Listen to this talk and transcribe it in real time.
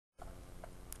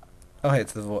Oh, hey,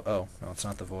 it's the void. Oh, no, it's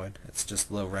not the void. It's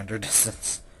just low render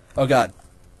distance. Oh, God.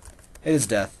 It is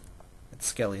death.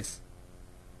 It's skellies.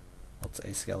 Let's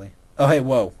say skelly. Oh, hey,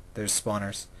 whoa. There's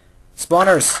spawners.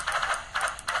 Spawners!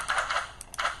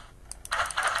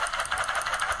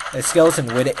 Hey,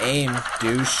 skeleton, way to aim,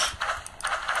 douche.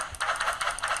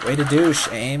 Way to douche,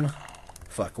 aim.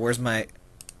 Fuck, where's my...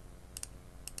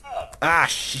 Ah,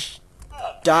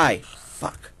 die.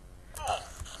 Fuck.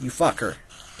 You fucker.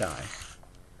 Die.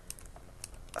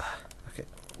 Okay,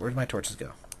 where'd my torches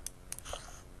go?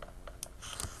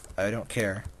 I don't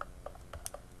care.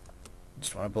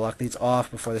 Just want to block these off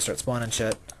before they start spawning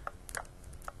shit.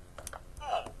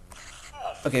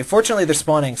 Okay, fortunately they're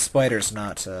spawning spiders,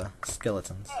 not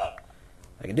skeletons.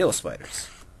 I can deal with spiders.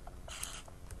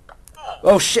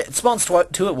 Oh shit, it spawns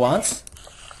two at once?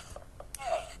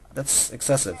 That's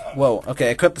excessive. Whoa,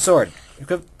 okay, equip the sword.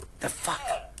 Equip the fuck?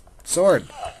 Sword.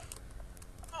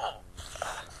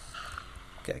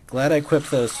 Okay, glad I equipped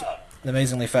those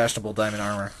amazingly fashionable diamond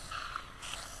armor.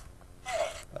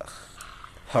 Ugh.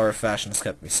 Horror fashion has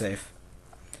kept me safe.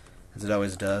 As it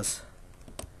always does.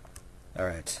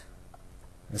 Alright.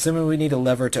 Assuming we need a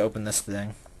lever to open this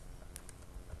thing.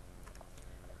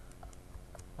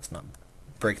 Let's not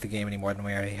break the game any more than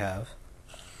we already have.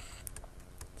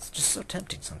 It's just so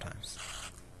tempting sometimes.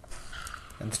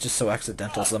 And it's just so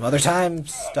accidental some other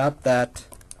times. Stop that.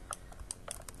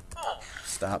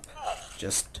 Stop.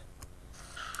 Just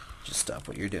stop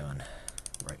what you're doing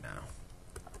right now.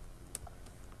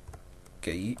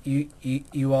 Okay,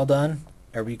 you all done?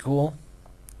 Are we cool?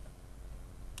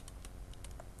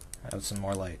 Have some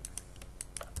more light.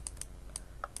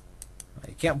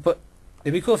 You can't put...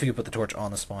 It'd be cool if you could put the torch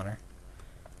on the spawner.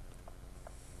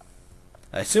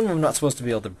 I assume I'm not supposed to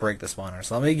be able to break the spawner,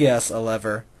 so let me guess, a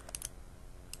lever.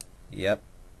 Yep.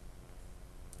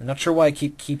 I'm not sure why I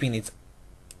keep keeping these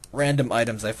random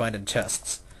items I find in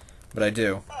chests, but I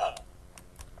do.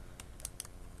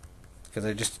 Because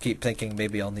I just keep thinking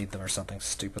maybe I'll need them or something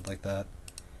stupid like that.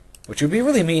 Which would be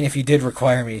really mean if you did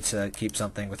require me to keep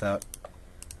something without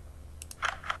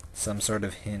some sort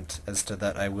of hint as to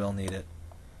that I will need it.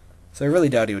 So I really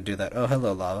doubt he would do that. Oh,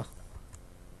 hello, lava.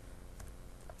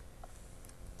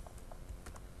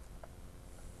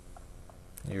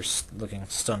 You're looking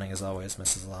stunning as always,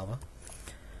 Mrs. Lava.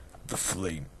 The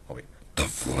flame. Oh wait. The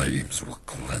flames will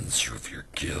cleanse you of your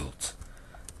guilt.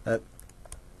 I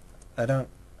don't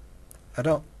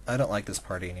like this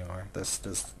party anymore. This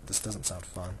doesn't sound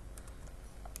fun.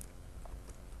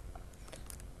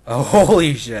 Oh,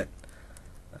 holy shit.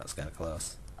 That was kind of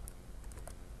close.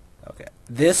 Okay.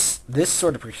 This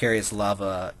sort of precarious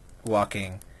lava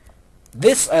walking,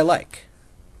 this I like.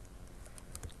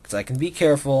 Because I can be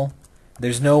careful.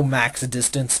 There's no max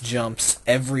distance jumps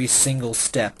every single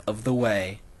step of the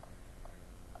way.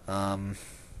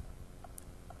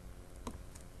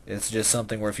 It's just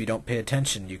something where if you don't pay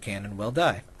attention, you can and will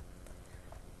die.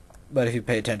 But if you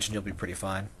pay attention, you'll be pretty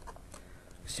fine.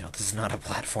 Because, you know, this is not a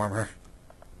platformer.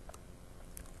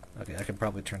 Okay, I can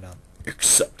probably turn down.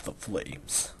 Except the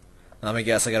flames. Let me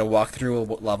guess, I gotta walk through a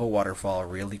lava waterfall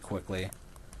really quickly.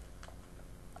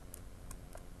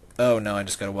 Oh no, I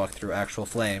just gotta walk through actual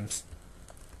flames.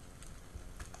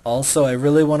 Also, I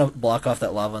really want to block off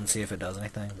that lava and see if it does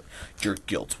anything. Your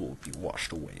guilt will be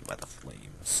washed away by the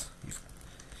flames.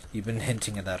 You've been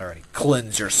hinting at that already.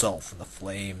 Cleanse yourself from the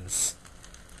flames.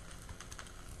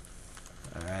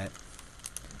 Alright.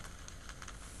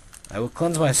 I will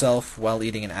cleanse myself while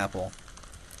eating an apple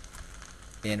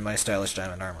in my stylish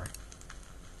diamond armor.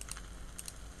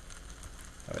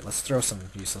 Alright, let's throw some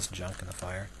useless junk in the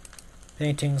fire.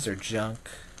 Paintings are junk.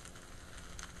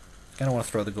 Kinda want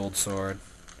to throw the gold sword.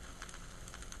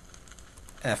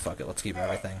 Fuck it, let's keep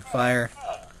everything. Fire.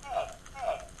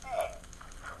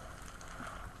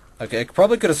 Okay, I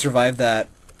probably could have survived that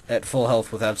at full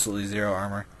health with absolutely zero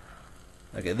armor.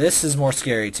 Okay, this is more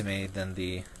scary to me than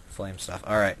the flame stuff.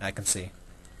 Alright, I can see.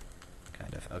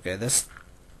 Kind of. Okay, this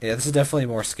is definitely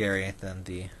more scary than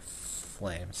the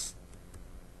flames.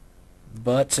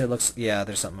 But it looks... Yeah,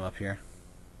 there's something up here.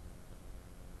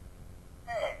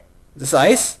 Is this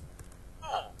ice?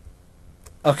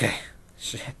 Okay.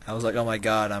 Shit. I was like, oh my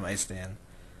god, I'm iced in.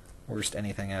 Worst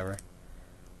anything ever.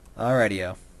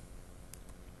 Alrighty-o.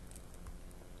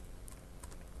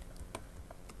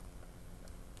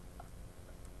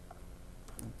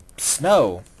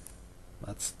 Snow!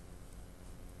 That's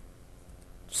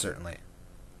certainly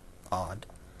odd.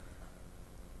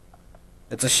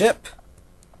 It's a ship!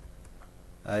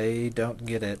 I don't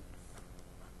get it.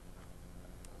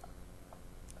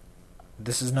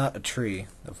 This is not a tree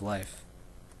of life.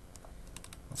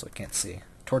 Also, I can't see.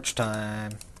 Torch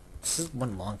time. This is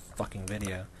one long fucking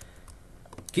video.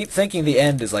 Keep thinking the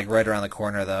end is like right around the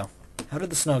corner, though. How did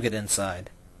the snow get inside?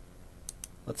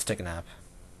 Let's take a nap.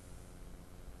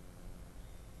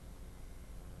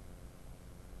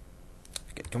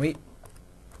 Okay, can we...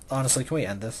 Honestly, can we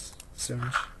end this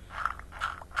soon?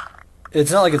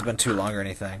 It's not like it's been too long or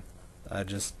anything. I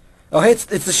just... Oh, hey, it's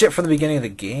the shit from the beginning of the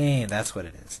game. That's what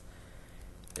it is.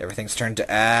 Everything's turned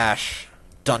to ash.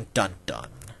 Dun dun dun.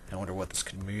 I wonder what this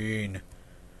could mean.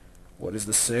 What is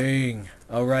the saying?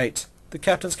 Oh, right. The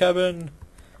captain's cabin.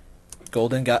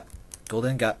 Golden got...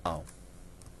 Oh.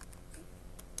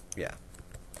 Yeah.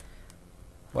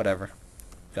 Whatever.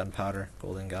 Gunpowder.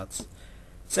 Golden guts.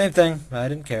 Same thing. I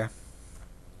didn't care.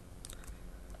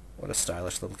 What a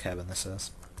stylish little cabin this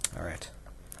is. Alright.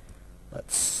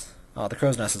 Let's... Oh, the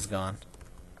crow's nest is gone.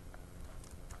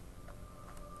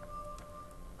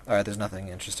 Alright, there's nothing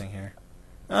interesting here.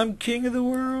 I'm king of the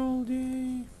world,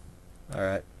 yay.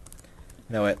 Alright.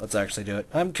 No, wait, let's actually do it.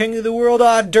 I'm king of the world,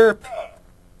 ah, derp!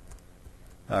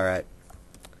 Alright.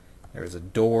 There's a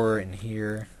door in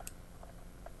here.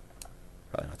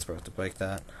 Probably not supposed to break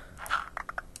that.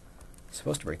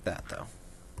 Supposed to break that, though.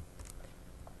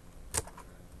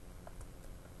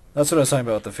 That's what I was talking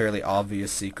about with the fairly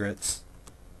obvious secrets.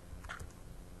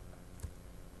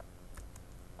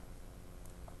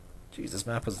 Jeez, this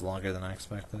map was longer than I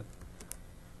expected.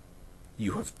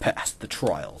 You have passed the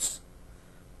trials.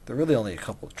 There are really only a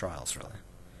couple of trials, really.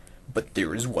 But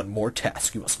there is one more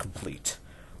task you must complete.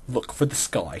 Look for the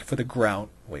sky, for the ground...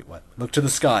 Wait, what? Look to the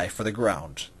sky, for the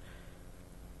ground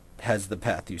has the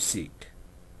path you seek.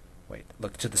 Wait,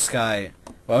 look to the sky...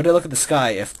 Why would I look at the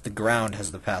sky if the ground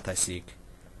has the path I seek?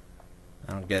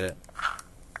 I don't get it.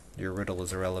 Your riddle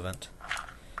is irrelevant.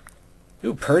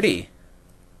 Ooh, pretty.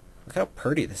 Look how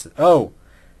pretty this is. Oh!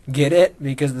 Get it?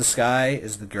 Because the sky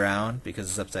is the ground, because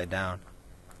it's upside down.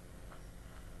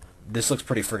 This looks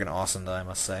pretty friggin' awesome, though, I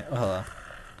must say. Oh, hello.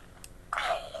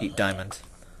 Eat diamond.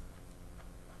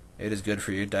 It is good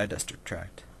for your digestive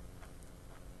tract.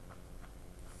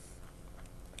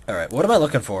 Alright, what am I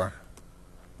looking for?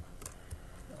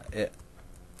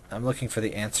 I'm looking for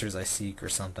the answers I seek or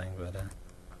something, but,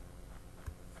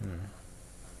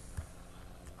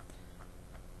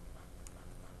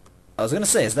 I was gonna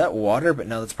say, is that water? But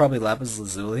no, that's probably lapis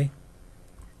lazuli.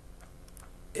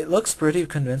 It looks pretty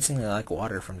convincingly like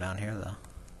water from down here, though.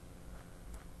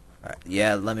 Alright,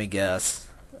 yeah, let me guess.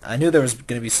 I knew there was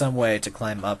gonna be some way to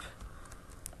climb up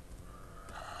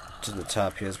to the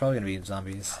top here. There's probably gonna be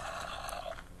zombies.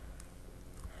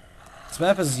 This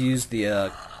map has used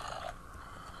the,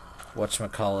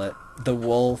 whatchamacallit,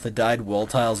 the dyed wool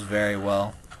tiles very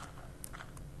well.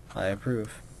 I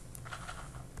approve.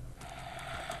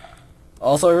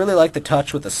 Also, I really like the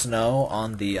touch with the snow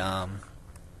on the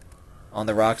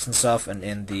rocks and stuff, and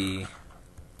in the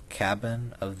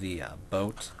cabin of the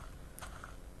boat.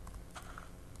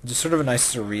 Just sort of a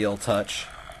nice surreal touch.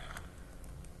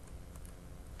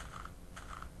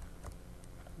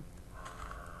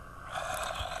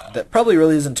 That probably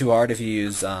really isn't too hard if you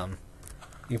use, you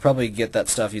can probably get that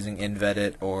stuff using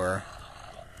InvEdit or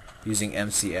using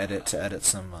MC Edit to edit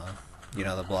some, you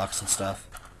know, the blocks and stuff.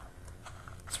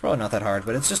 It's probably not that hard,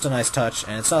 but it's just a nice touch,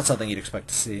 and it's not something you'd expect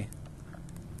to see.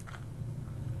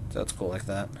 So it's cool like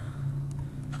that.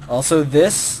 Also,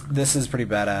 this is pretty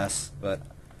badass, but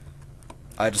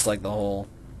I just like the whole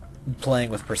playing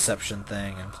with perception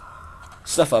thing and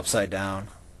stuff upside down.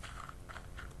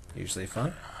 Usually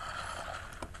fun.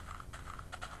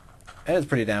 And it's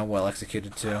pretty damn well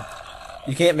executed, too.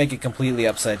 You can't make it completely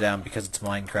upside down because it's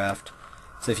Minecraft.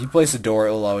 So if you place a door,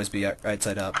 it will always be right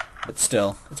side up. But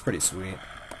still, it's pretty sweet.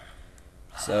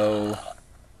 So... well,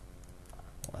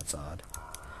 that's odd.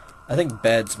 I think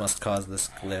beds must cause this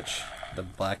glitch. The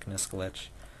blackness glitch.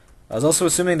 I was also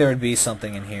assuming there would be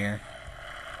something in here.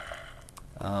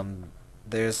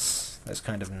 There's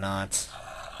kind of not.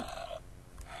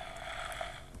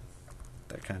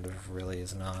 There kind of really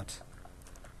is not.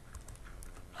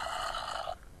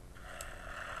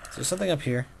 Is there something up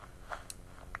here?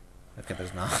 Okay,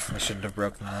 there's not. I shouldn't have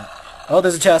broken that. Oh,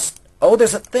 there's a chest! Oh,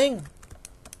 there's a thing!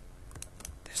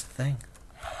 There's a thing.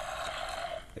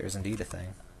 There's indeed a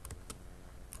thing.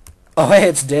 Oh, hey,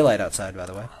 it's daylight outside, by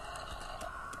the way.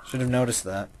 Should have noticed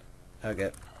that.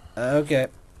 Okay. Okay.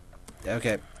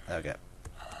 Okay. Okay.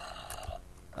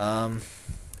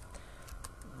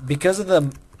 Because of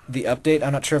the update,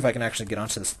 I'm not sure if I can actually get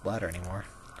onto this ladder anymore.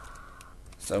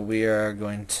 So we are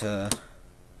going to...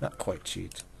 not quite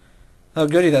cheat. Oh,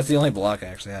 goody, that's the only block I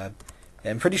actually had.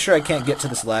 I'm pretty sure I can't get to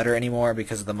this ladder anymore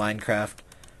because of the Minecraft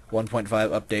 1.5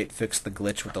 update fixed the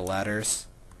glitch with the ladders.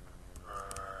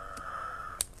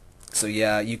 So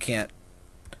yeah, you can't...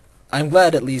 I'm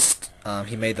glad at least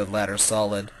he made the ladder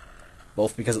solid,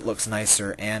 both because it looks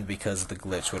nicer and because the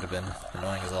glitch would have been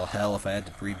annoying as all hell if I had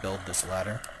to rebuild this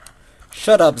ladder.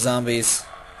 Shut up, zombies!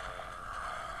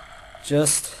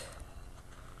 Just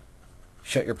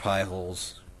shut your pie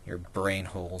holes, your brain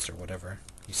holes, or whatever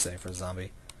you say for a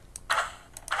zombie.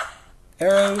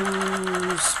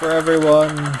 Arrows for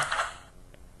everyone!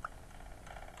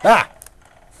 Ah!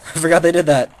 I forgot they did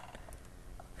that.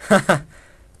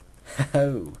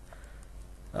 Oh.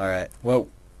 Alright. Whoa.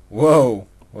 Whoa.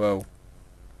 Whoa.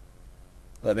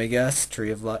 Let me guess.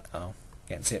 Tree of Life. Oh.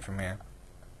 Can't see it from here.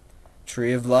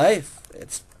 Tree of Life.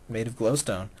 It's made of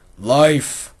glowstone.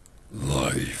 Life!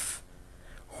 Life.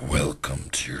 Welcome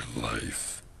to your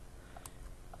life.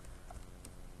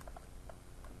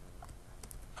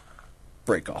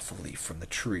 Break off a leaf from the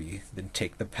tree, then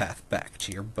take the path back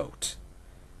to your boat.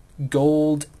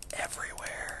 Gold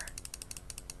everywhere.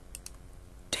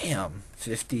 Damn.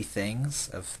 50 things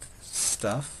of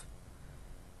stuff.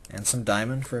 And some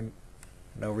diamond for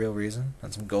no real reason.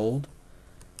 And some gold.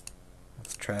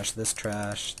 Let's trash this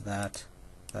trash, that,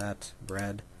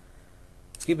 bread.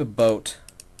 Let's keep a boat.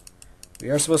 We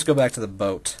are supposed to go back to the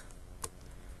boat.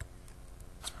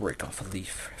 Let's break off a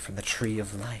leaf from the tree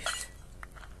of life.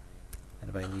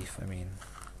 And by leaf, I mean...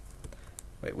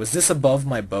 Wait, was this above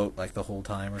my boat like the whole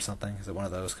time or something? Is it one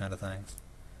of those kind of things?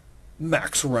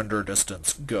 Max render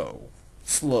distance, go.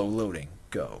 Slow loading,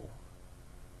 go.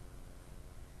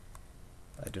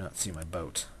 I do not see my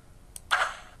boat.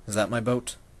 Is that my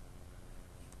boat?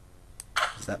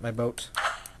 Is that my boat?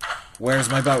 Where's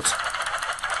my boat?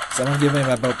 Someone give me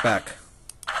my boat back.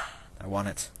 I want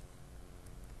it.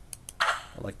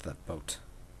 I liked that boat.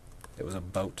 It was a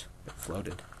boat. It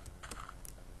floated.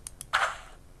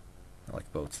 I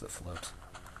like boats that float.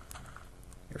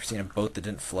 You ever seen a boat that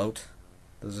didn't float?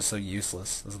 Those are so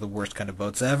useless. Those are the worst kind of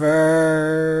boats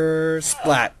ever.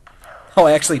 Splat! Oh,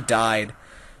 I actually died.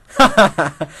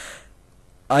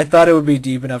 I thought it would be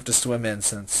deep enough to swim in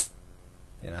since,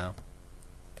 you know.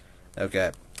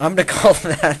 Okay. I'm gonna call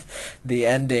that the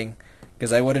ending,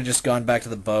 because I would have just gone back to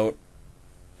the boat.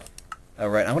 Oh,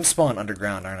 right. I'm gonna spawn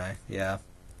underground, aren't I? Yeah.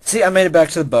 See, I made it back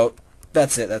to the boat.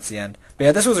 That's it. That's the end. But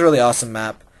yeah, this was a really awesome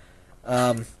map.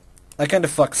 I kind of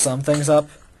fucked some things up,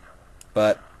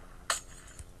 but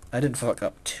I didn't fuck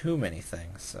up too many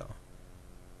things, so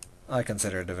I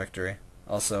consider it a victory.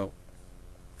 Also,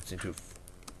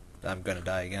 I'm gonna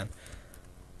die again.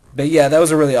 But yeah, that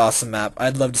was a really awesome map.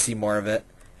 I'd love to see more of it.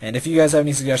 And if you guys have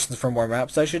any suggestions for more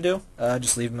maps I should do,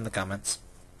 just leave them in the comments.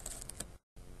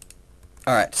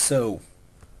 Alright, so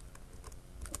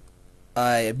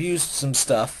I abused some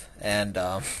stuff, and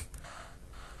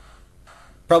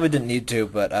probably didn't need to,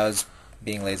 but I was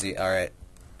being lazy. Alright,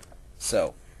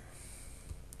 so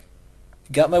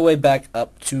got my way back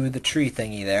up to the tree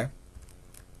thingy there.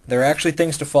 There are actually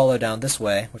things to follow down this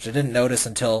way, which I didn't notice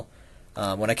until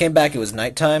when I came back it was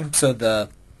nighttime, so the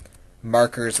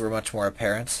markers were much more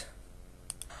apparent.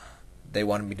 They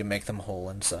wanted me to make them whole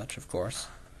and such, of course.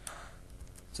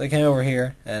 So I came over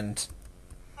here, and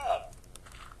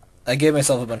I gave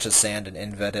myself a bunch of sand and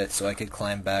invet it so I could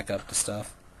climb back up to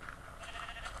stuff.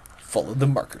 Follow the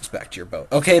markers back to your boat.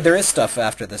 Okay, there is stuff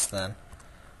after this then.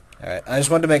 Alright, I just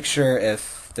wanted to make sure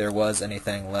if there was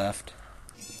anything left.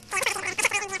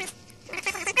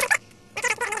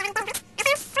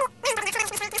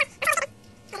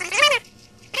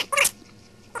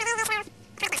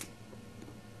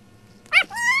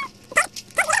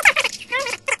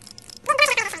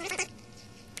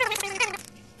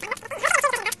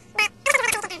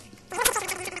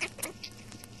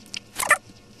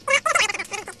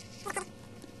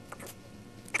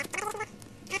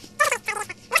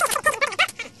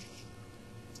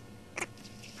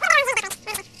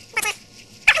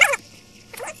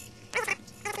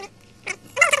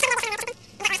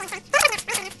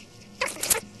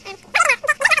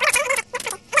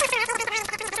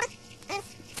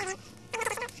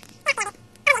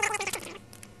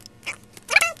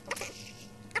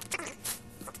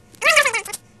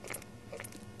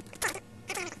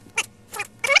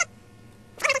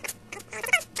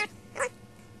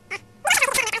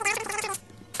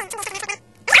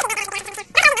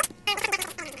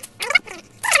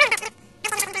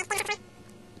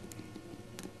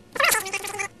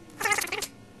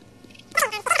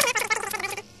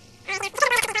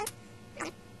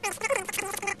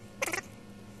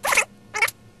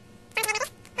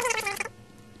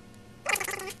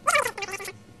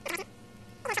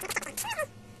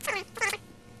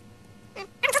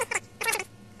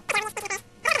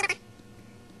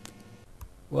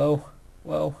 Whoa,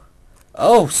 whoa.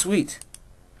 Oh, sweet!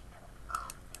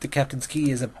 The captain's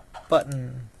key is a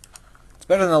button. It's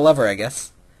better than a lever, I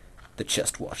guess. The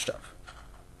chest washed up.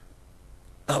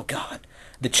 Oh god.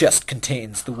 The chest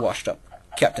contains the washed up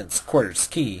captain's quarters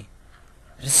key.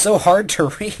 It is so hard to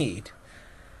read.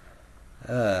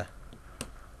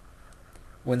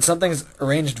 When something's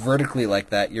arranged vertically like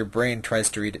that, your brain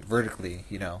tries to read it vertically,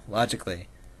 you know, logically.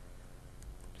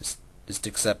 Just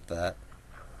accept that.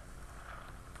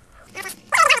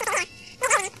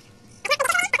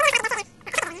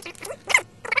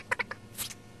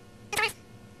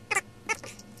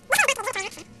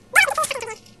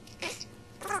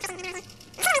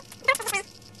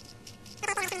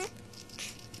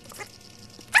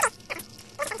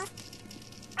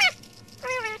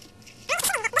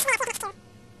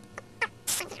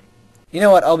 You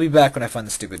know what? I'll be back when I find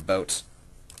the stupid boat.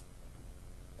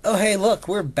 Oh, hey, look,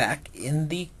 we're back in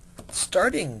the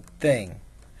starting thing.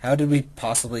 How did we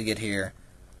possibly get here?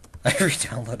 I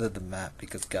re-downloaded the map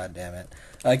because, goddammit,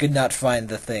 I could not find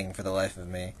the thing for the life of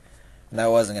me. And I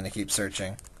wasn't going to keep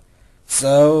searching.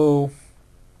 So,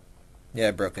 yeah,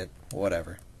 I broke it.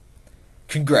 Whatever.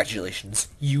 Congratulations,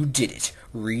 you did it.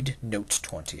 Read note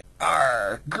 20.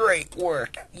 Arr, great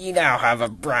work. You now have a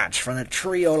branch from the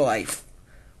tree of life.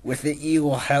 With it you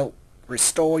will help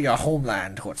restore your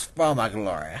homeland to its former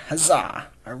glory. Huzzah!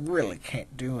 I really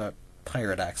can't do a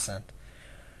pirate accent.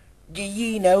 Do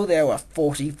ye know there were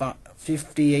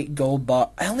 58 gold bars?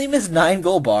 I only missed 9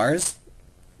 gold bars?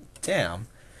 Damn.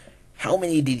 How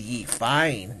many did ye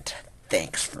find?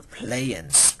 Thanks for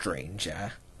playing,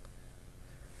 stranger.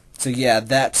 So yeah,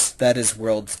 this is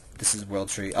World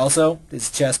Tree. Also,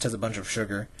 this chest has a bunch of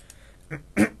sugar.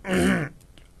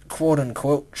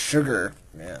 Quote-unquote sugar.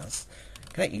 Yes.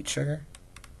 Can I eat sugar?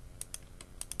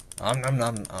 Oh,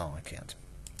 I can't.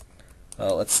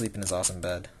 Well, let's sleep in his awesome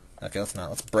bed. Okay, let's not.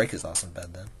 Let's break his awesome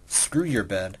bed, then. Screw your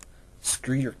bed.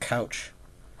 Screw your couch.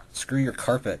 Screw your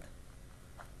carpet.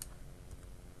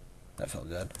 That felt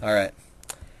good. Alright.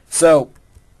 So,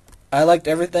 I liked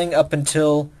everything up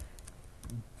until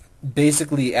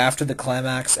basically after the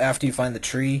climax, after you find the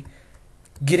tree.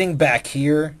 Getting back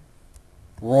here,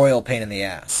 royal pain in the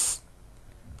ass.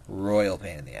 Royal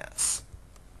pain in the ass.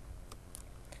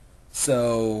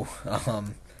 So,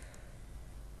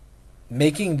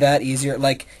 making that easier,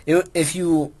 like, if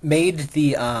you made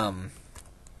the,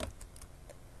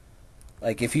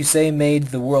 like, if you say made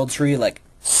the world tree, like,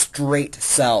 straight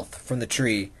south from the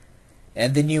tree,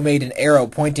 and then you made an arrow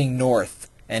pointing north,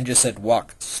 and just said,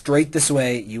 walk straight this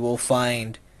way, you will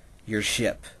find your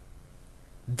ship.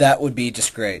 That would be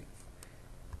just great.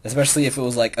 Especially if it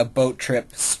was like a boat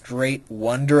trip straight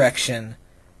one direction,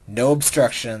 no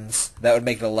obstructions. That would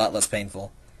make it a lot less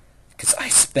painful. Because I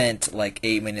spent like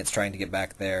 8 minutes trying to get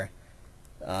back there.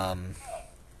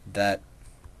 That's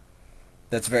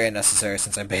very unnecessary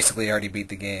since I basically already beat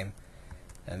the game.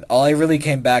 And all I really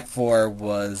came back for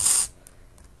was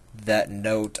that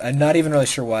note. I'm not even really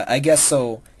sure why. I guess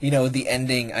so, you know, the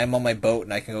ending, I'm on my boat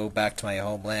and I can go back to my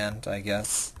homeland, I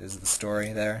guess, is the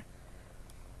story there.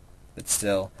 But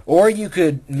still. Or you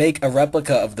could make a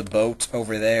replica of the boat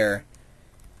over there,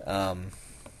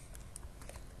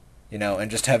 you know, and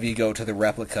just have you go to the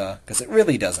replica, because it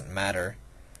really doesn't matter.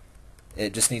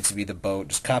 It just needs to be the boat.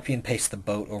 Just copy and paste the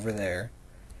boat over there,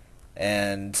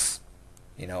 and,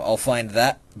 you know, I'll find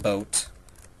that boat,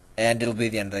 and it'll be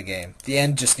the end of the game. The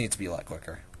end just needs to be a lot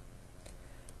quicker.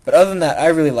 But other than that, I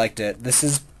really liked it. This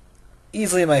is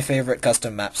easily my favorite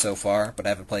custom map so far, but I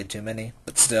haven't played too many,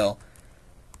 but still.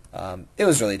 It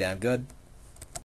was really damn good.